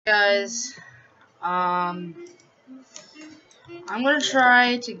Guys, I'm gonna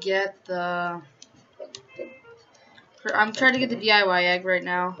try to get the. I'm trying to get the DIY egg right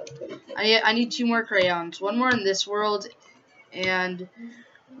now. I need 2 more crayons. 1 more in this world, and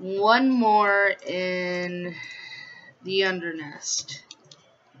 1 more in the undernest.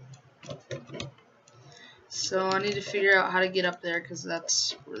 So I need to figure out how to get up there because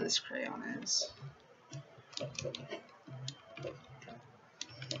that's where this crayon is.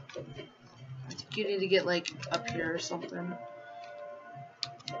 I think you need to get like up here or something.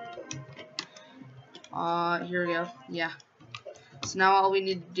 Here we go. Yeah. So now all we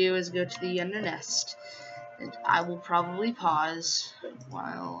need to do is go to the undernest. And I will probably pause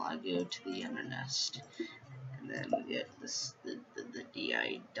while I go to the undernest. And then we get this the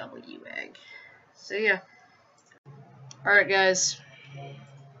DIW egg. So yeah. Alright guys.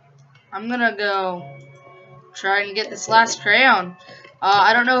 I'm gonna go try and get this last crayon.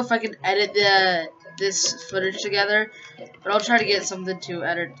 I don't know if I can edit this footage together, but I'll try to get something to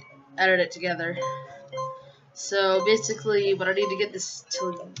edit it together. So basically, what I need to get this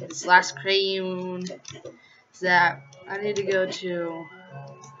last crayon is that I need to go to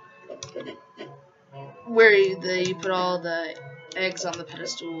where you put all the eggs on the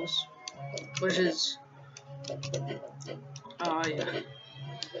pedestals, which is yeah,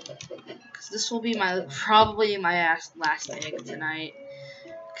 because this will be probably my last egg tonight.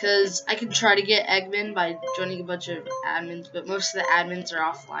 Because I can try to get Eggman by joining a bunch of admins, but most of the admins are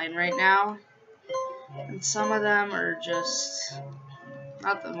offline right now. And some of them are just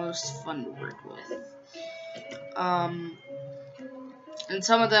not the most fun to work with. And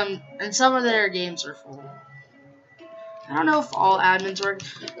some of their games are full. I don't know if all admins work.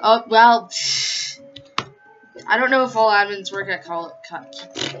 Oh, well, I don't know if all admins work at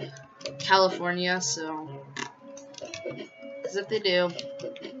California, so. Because if they do,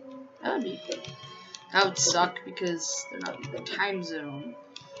 that would suck because they're not in the time zone.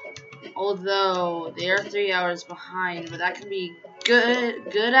 Although they are 3 hours behind, but that can be good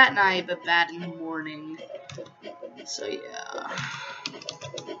at night, but bad in the morning. So yeah,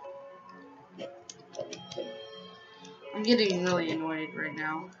 I'm getting really annoyed right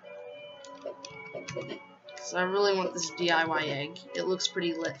now because I really want this DIY egg. It looks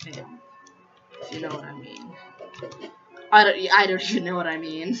pretty lit, fam. If you know what I mean. I don't even know what I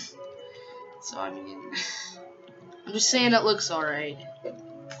mean. So I mean, I'm just saying it looks alright.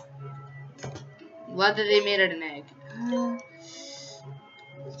 Glad that they made it an egg.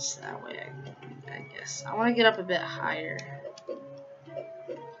 Just that way, I guess. I want to get up a bit higher.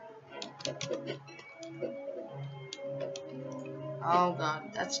 Oh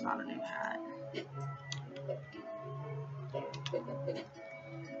god, that's not a new hat.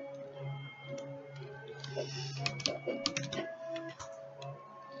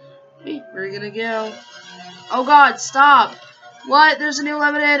 Wait, where are you gonna go? Oh god, stop! What? There's a new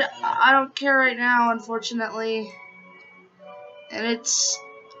limited? I don't care right now, unfortunately. And it's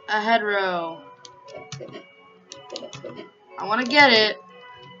a head row. I want to get it,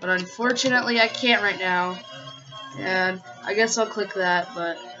 but unfortunately I can't right now. And I guess I'll click that,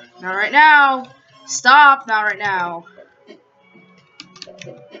 but not right now. Stop, not right now.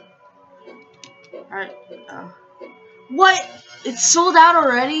 Alright. What? It's sold out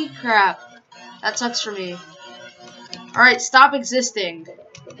already? Crap. That sucks for me. Alright, stop existing.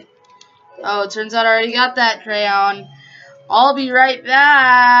 Oh, it turns out I already got that crayon. I'll be right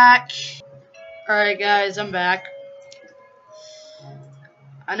back. Alright guys, I'm back.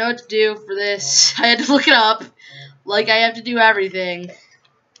 I know what to do for this. I had to look it up. Like I have to do everything.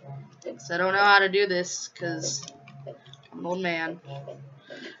 So I don't know how to do this because I'm an old man.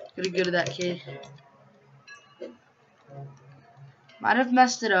 Gotta go to that kid. Might have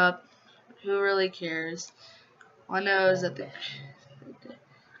messed it up. Who really cares? All I know is that the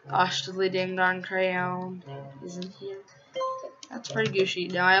gosh diddly ding darn crayon isn't here. That's pretty gushy.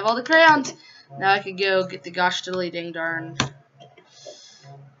 Now I have all the crayons. Now I can go get the gosh diddly ding darn.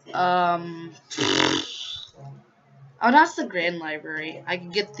 Oh, that's the Grand Library. I can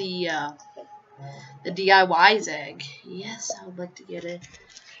get the DIY's egg. Yes, I would like to get it.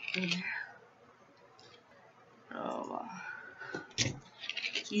 Oh,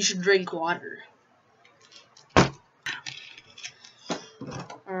 you should drink water.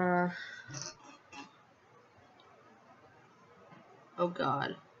 Oh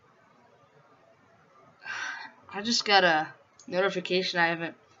god. I just got a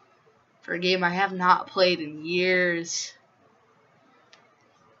notification for a game I have not played in years.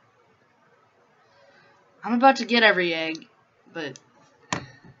 I'm about to get every egg, but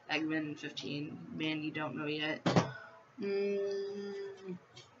Eggman 15, man, you don't know yet.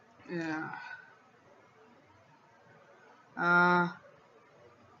 Yeah.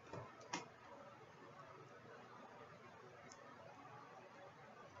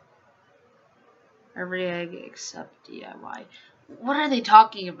 Every egg except DIY. What are they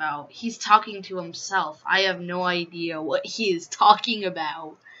talking about? He's talking to himself. I have no idea what he is talking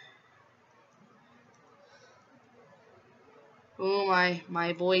about. Oh,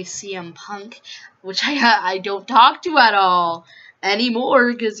 my boy CM Punk, which I don't talk to at all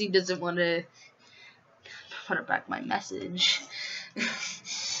anymore because he doesn't want to put back my message.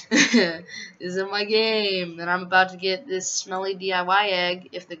 Is in my game, and I'm about to get this smelly DIY egg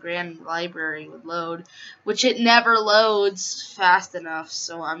if the grand library would load, which it never loads fast enough,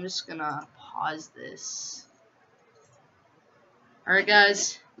 so I'm just gonna pause this. Alright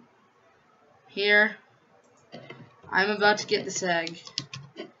guys, here, I'm about to get this egg,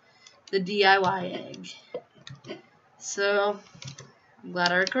 the DIY egg. So, I'm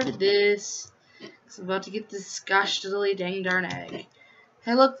glad I recorded this, because I'm about to get this gosh diddly dang darn egg.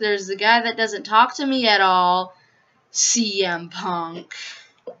 Hey look, there's the guy that doesn't talk to me at all, CM Punk.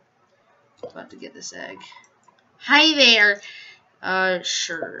 About to get this egg. Hi there!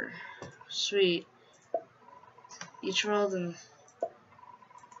 Sure. Sweet. Each world and...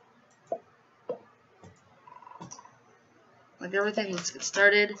 like everything, let's get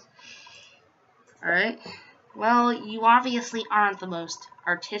started. Alright. Well, you obviously aren't the most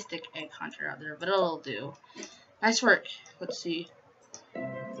artistic egg hunter out there, but it'll do. Nice work. Let's see.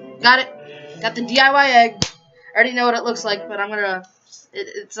 Got it. Got the DIY egg. I already know what it looks like, but I'm gonna...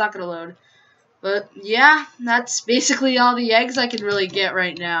 it's not gonna load. But, yeah, that's basically all the eggs I can really get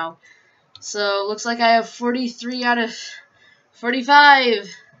right now. So, looks like I have 43 out of 45.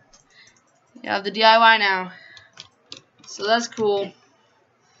 Yeah, the DIY now. So, that's cool.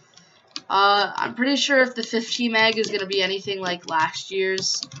 I'm pretty sure if the 15 egg is going to be anything like last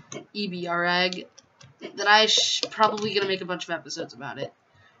year's EBR egg, then I probably going to make a bunch of episodes about it.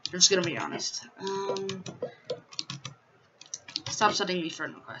 I'm just going to be honest. Stop sending me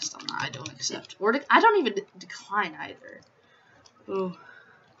friend requests on that. I don't accept. Or I don't even decline either. Ooh.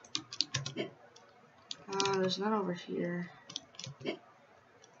 There's none over here.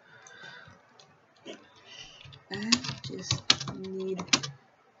 I just need...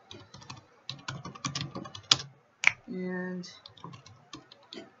 and...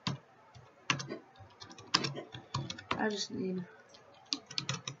 I just need...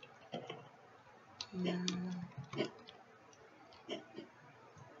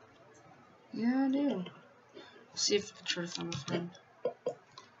 yeah, I do. See if I can try to find a friend.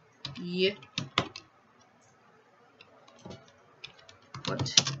 Yeah.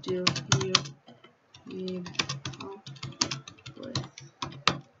 What do you need help with?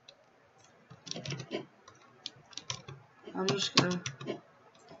 I'm just gonna...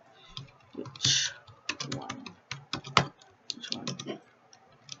 which one? Which one?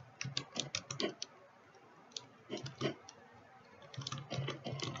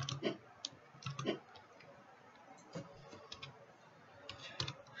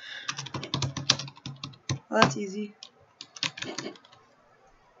 Well, that's easy.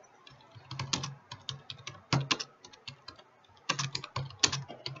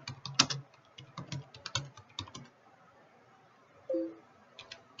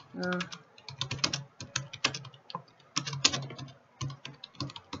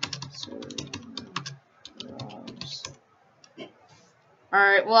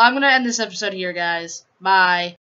 Alright, well, I'm gonna end this episode here, guys. Bye.